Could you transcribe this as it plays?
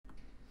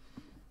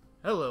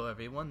Hello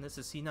everyone, this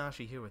is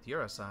Hinashi here with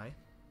Yurasai,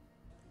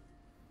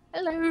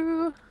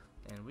 Hello.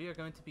 and we are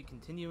going to be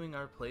continuing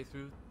our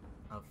playthrough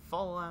of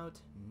Fallout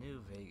New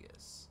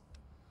Vegas.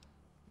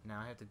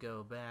 Now I have to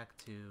go back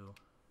to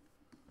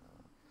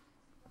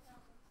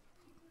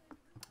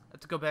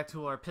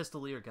our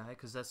Pistolier guy,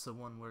 because that's the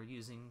one we're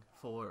using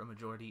for a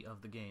majority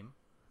of the game.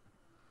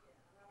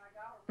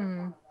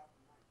 Mm.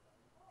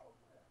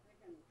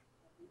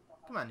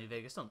 Come on, New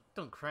Vegas,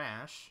 don't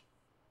crash.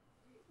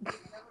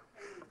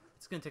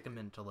 It's gonna take a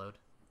minute to load.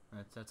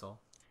 That's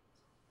all.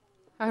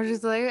 I was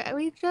just like,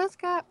 we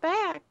just got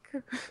back.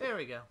 There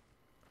we go.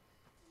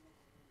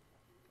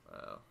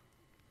 Oh.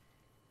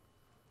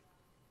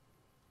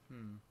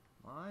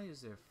 Why is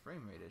there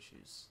frame rate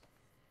issues?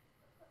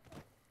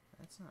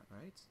 That's not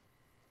right.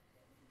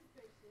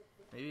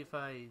 Maybe if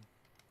I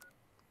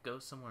go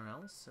somewhere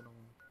else, it'll...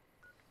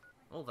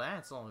 Well,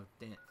 that's all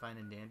fine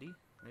and dandy.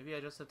 Maybe I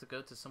just have to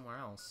go to somewhere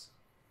else.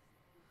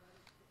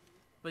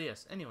 But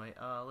yes, anyway,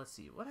 let's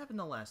see. What happened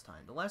the last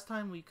time? The last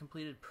time we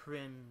completed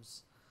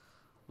Prim's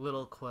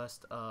little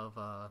quest of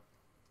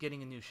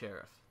getting a new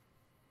sheriff.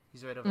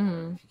 He's right over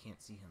there, if you can't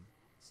see him.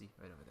 See,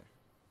 right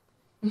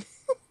over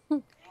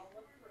there.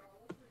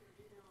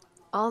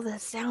 All the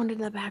sound in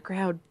the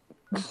background.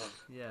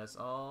 Yes,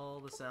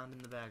 all the sound in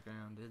the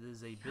background. It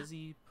is a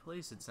busy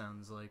place, it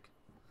sounds like.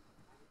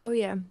 Oh,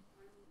 yeah.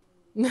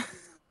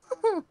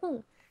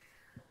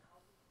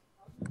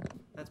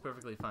 That's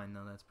perfectly fine,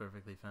 though. That's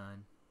perfectly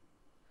fine.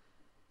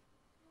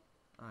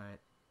 Alright.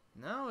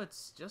 No,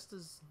 it's just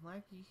as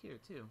laggy here,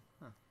 too.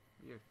 Huh.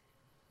 Weird.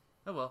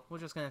 Oh well, we're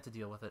just gonna have to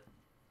deal with it.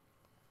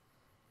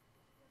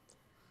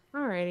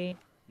 Alrighty.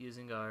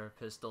 Using our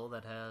pistol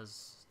that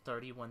has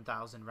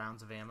 31,000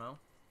 rounds of ammo.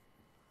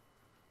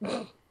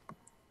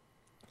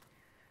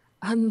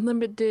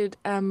 Unlimited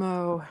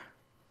ammo.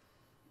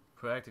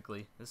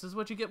 Practically. This is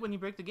what you get when you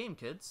break the game,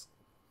 kids.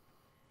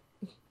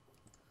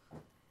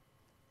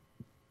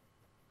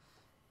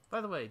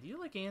 By the way, do you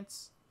like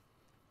ants?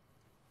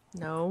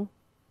 No.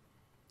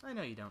 I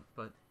know you don't,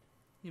 but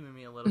humor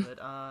me a little bit.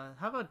 How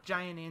about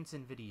giant ants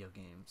in video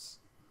games?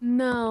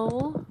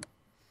 No.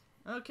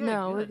 Okay,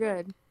 No, we're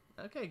good.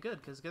 good. Okay,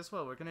 good, because guess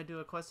what? We're gonna do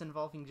a quest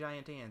involving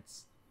giant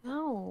ants.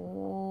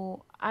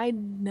 No. I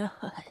know.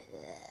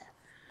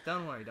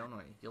 Don't worry, don't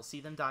worry. You'll see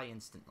them die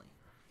instantly.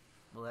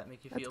 Will that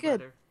make you That's feel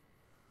good.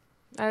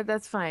 better?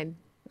 That's fine.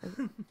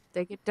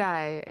 They could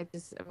die. I'm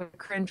gonna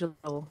cringe a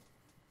little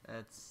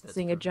That's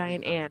seeing a perfectly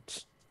giant fine.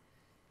 ant.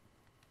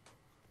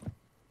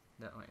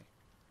 Don't worry.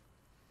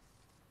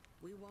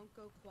 We won't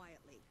go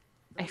quietly.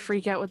 I Those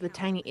freak will out be with the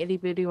tiny cowards. itty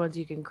bitty ones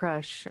you can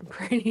crush. I'm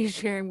pretty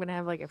sure I'm gonna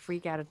have like a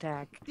freak out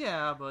attack.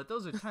 Yeah, but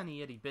those are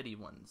tiny itty bitty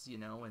ones, you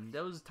know, and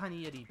those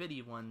tiny itty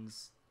bitty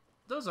ones,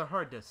 those are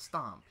hard to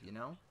stomp, you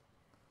know?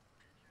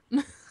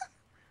 Looks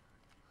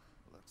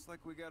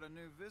like we got a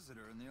new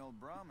visitor in the old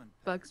Brahmin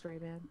pit. Bug spray,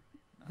 man.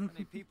 Not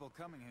many people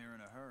coming here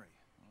in a hurry,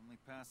 only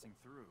passing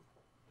through.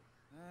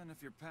 And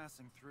if you're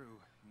passing through,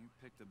 you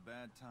picked a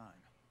bad time.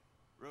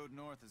 Road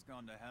north has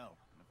gone to hell,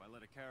 and if I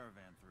let a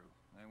caravan through,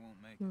 they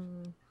won't make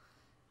it.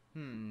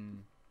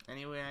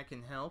 Any way I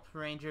can help,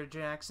 Ranger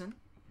Jackson?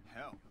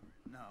 Help?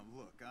 Now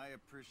look, I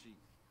appreciate...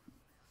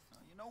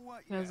 you know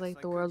what? He has Yes, like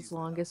I the could world's use the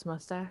longest help.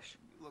 mustache.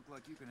 You look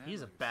like you can He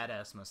has a handle yourself.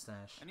 badass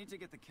mustache. I need to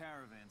get the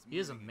caravans He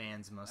has a moving.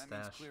 man's That means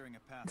mustache. clearing a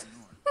path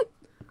north.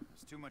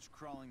 There's too much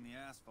crawling the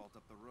asphalt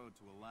up the road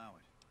to allow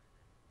it.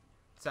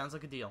 Sounds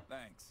like a deal.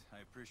 Thanks, I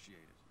appreciate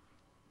it.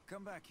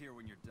 Come back here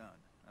when you're done.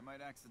 I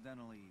might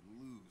accidentally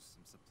lose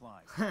some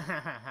supplies.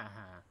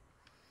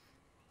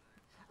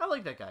 I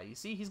like that guy. You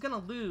see, he's gonna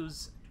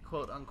lose,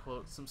 quote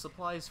unquote, some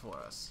supplies for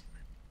us.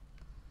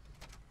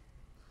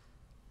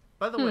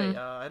 By the way,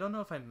 I don't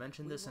know if I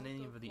mentioned this in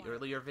any of the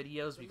earlier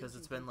videos because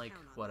it's been like,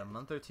 what, a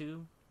month or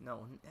two?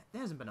 No, it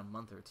hasn't been a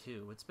month or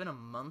two. It's been a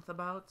month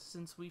about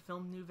since we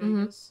filmed New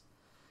Vegas.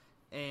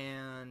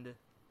 And,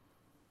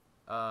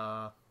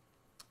 I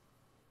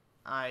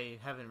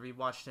haven't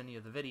rewatched any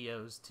of the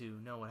videos to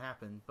know what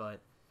happened,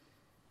 but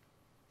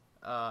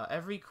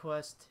every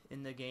quest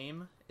in the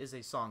game is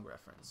a song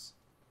reference.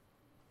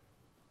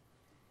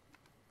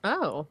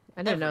 Oh,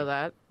 I didn't know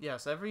that.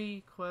 Yes,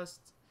 every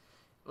quest,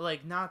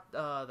 like, not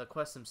the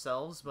quests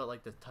themselves, but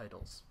like the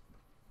titles.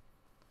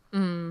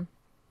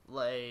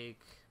 Like,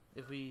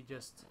 if we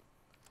just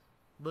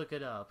look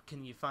it up,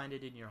 Can You Find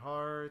It in Your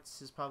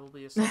Hearts is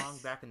probably a song.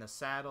 Back in the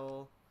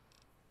Saddle,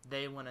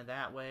 They Went It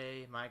That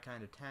Way, My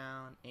Kind of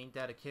Town, Ain't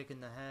That a Kick in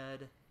the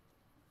Head.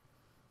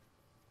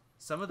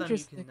 Some of them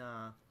you can,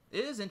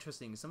 it is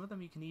interesting. Some of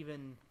them you can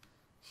even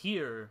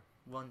hear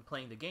when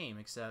playing the game,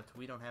 except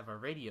we don't have our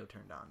radio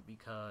turned on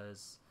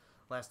because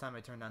last time I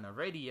turned on the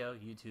radio,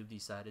 YouTube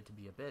decided to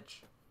be a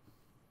bitch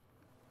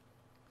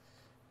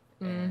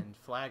and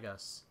flag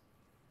us.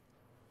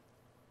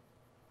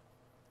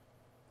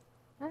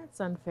 That's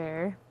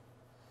unfair.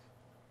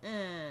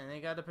 And they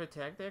gotta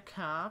protect their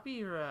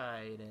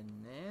copyright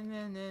and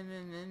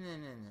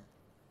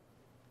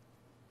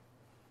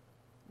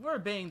we're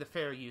obeying the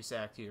Fair Use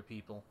Act here,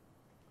 people.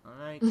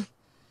 Alright?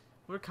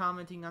 We're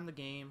commenting on the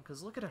game,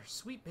 because look at our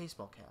sweet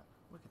baseball cap.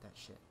 Look at that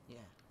shit. Yeah.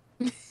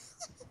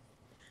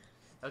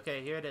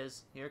 Okay, here it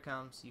is. Here it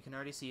comes. You can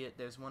already see it.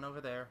 There's one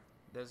over there.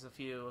 There's a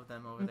few of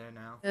them over there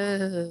now.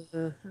 Okay,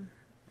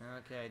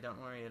 don't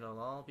worry. It'll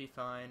all be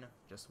fine.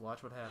 Just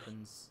watch what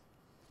happens.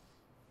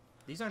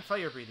 These aren't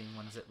fire-breathing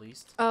ones, at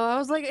least. Oh, I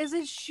was like, is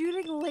it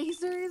shooting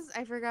lasers?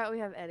 I forgot we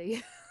have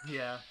Eddie.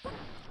 Yeah. I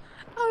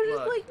was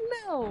just Look. like,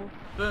 no.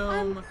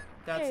 Boom.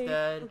 That's okay.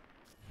 dead.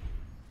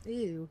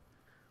 Ew.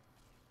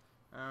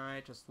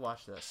 Alright, just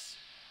watch this.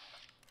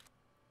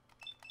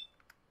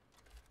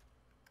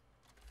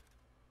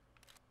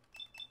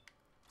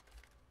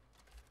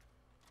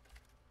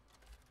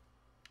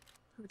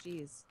 Oh,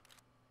 jeez.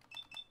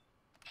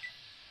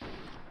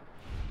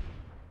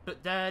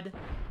 But dead.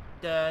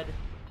 Dead.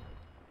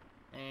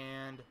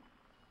 And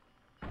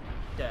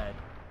dead.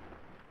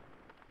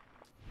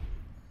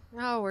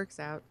 Oh, it works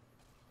out.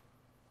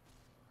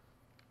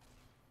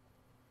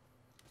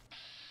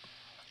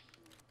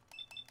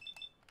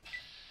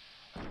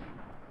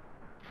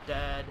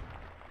 Dead.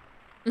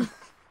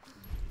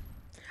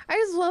 I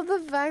just love the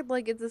fact,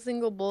 like, it's a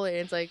single bullet and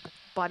it's, like,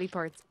 body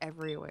parts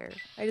everywhere.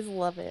 I just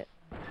love it.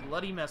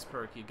 Bloody mess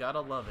perk. You gotta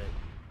love it.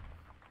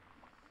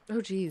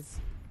 Oh, jeez.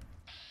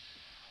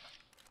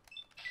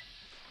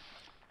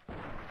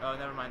 Oh,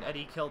 never mind.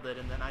 Eddie killed it,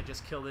 and then I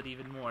just killed it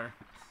even more.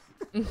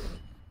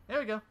 There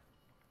we go.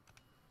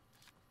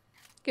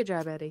 Good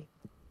job, Eddie.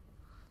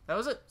 That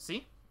was it.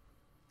 See?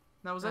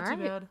 That was not too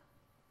Alright. bad.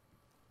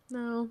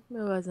 No,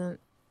 it wasn't.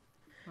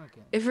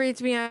 Okay. It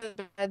freaked me out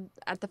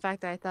at the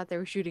fact that I thought they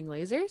were shooting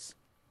lasers.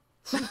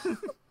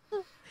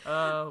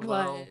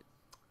 Well.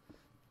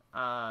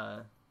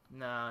 No,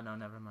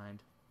 never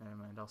mind. Never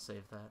mind. I'll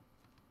save that.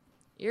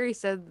 Yuri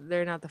said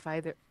they're not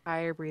the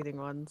fire-breathing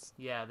ones.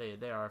 Yeah,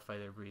 they are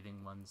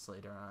fire-breathing ones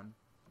later on.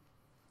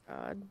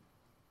 God.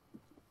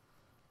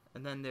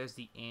 And then there's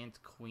the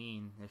Ant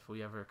Queen, if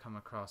we ever come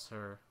across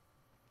her.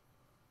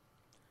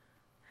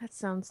 That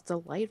sounds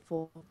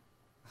delightful.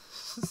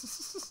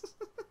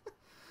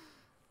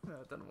 No,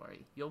 don't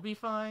worry. You'll be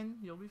fine.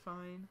 You'll be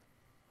fine.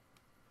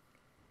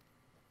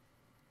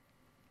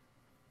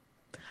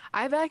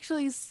 I've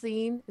actually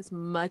seen, as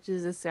much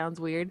as this sounds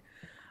weird,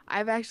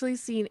 I've actually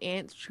seen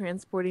ants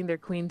transporting their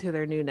queen to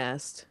their new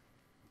nest.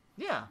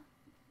 Yeah.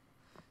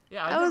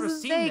 Yeah, That I've was never a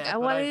seen mistake. that, I but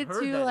I've wanted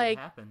heard to, that like-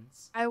 it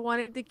happens. I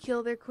wanted to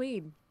kill their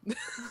queen.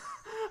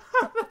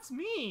 That's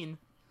mean.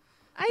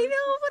 I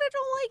know, but I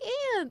don't like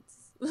ants.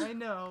 I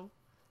know.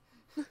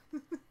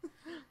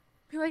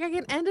 Like, I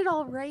can end it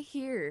all right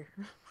here.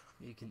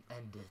 You can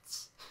end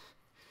it.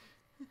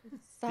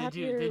 Stop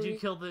Did you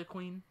kill the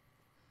queen?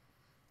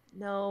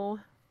 No,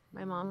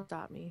 my mom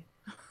stopped me.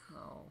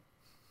 No.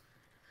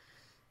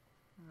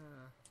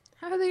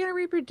 How are they gonna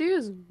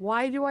reproduce?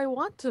 Why do I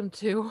want them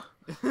to?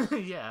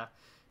 Yeah.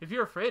 If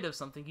you're afraid of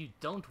something, you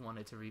don't want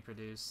it to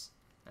reproduce.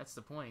 That's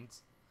the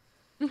point.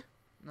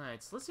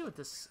 Alright, so let's see what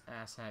this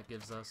asshat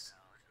gives us.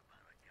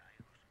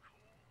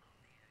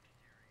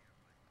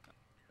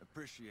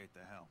 Appreciate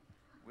the help.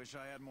 Wish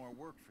I had more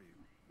work for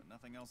you, but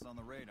nothing else on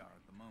the radar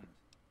at the moment.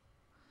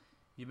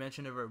 You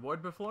mentioned a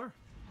reward before?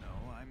 No,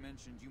 I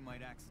mentioned you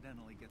might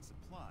accidentally get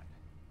supplied,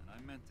 and I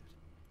meant it.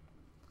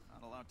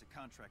 Not allowed to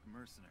contract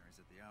mercenaries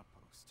at the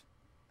outpost.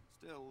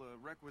 Still, a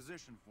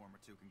requisition form or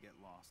two can get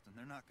lost, and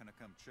they're not gonna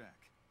come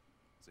check.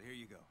 So here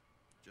you go.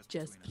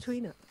 Just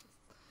between us.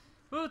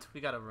 Woot! We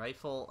got a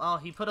rifle. Oh,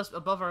 he put us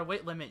above our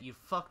weight limit, you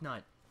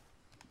fucknut.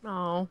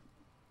 Oh,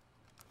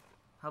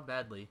 How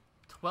badly?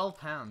 12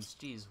 pounds.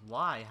 Jeez,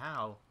 why?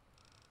 How?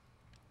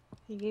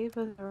 he gave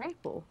us a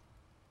rifle.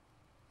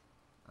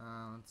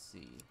 Let's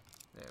see.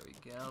 There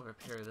we go.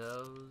 Repair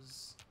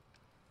those.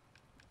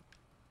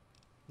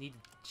 Need to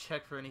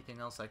check for anything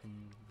else I can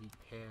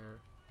repair.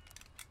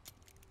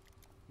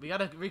 We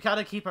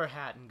gotta keep our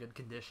hat in good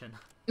condition.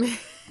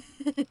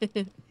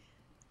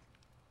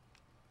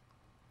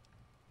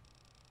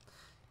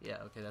 Yeah,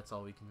 okay, that's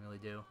all we can really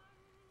do.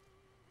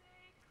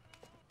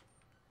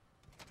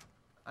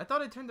 I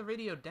thought I turned the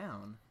radio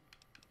down.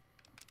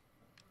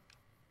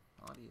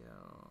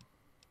 Audio.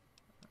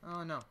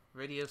 Oh no,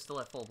 radio's still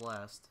at full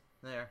blast.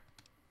 There.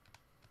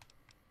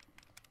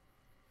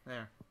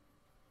 There.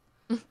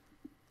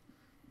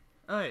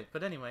 Alright,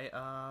 but anyway,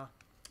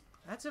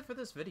 that's it for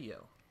this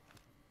video.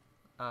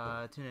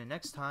 Tune in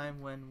next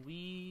time when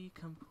we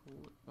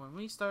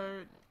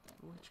start,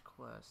 which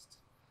quest?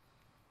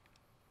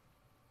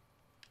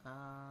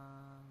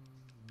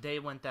 They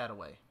went that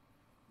away.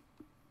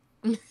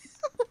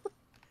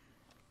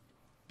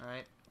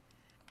 Alright.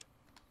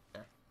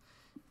 There.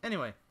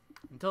 Anyway,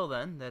 until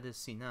then, that is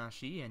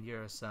Sinashi and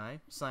Yurasai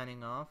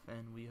signing off,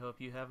 and we hope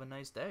you have a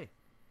nice day.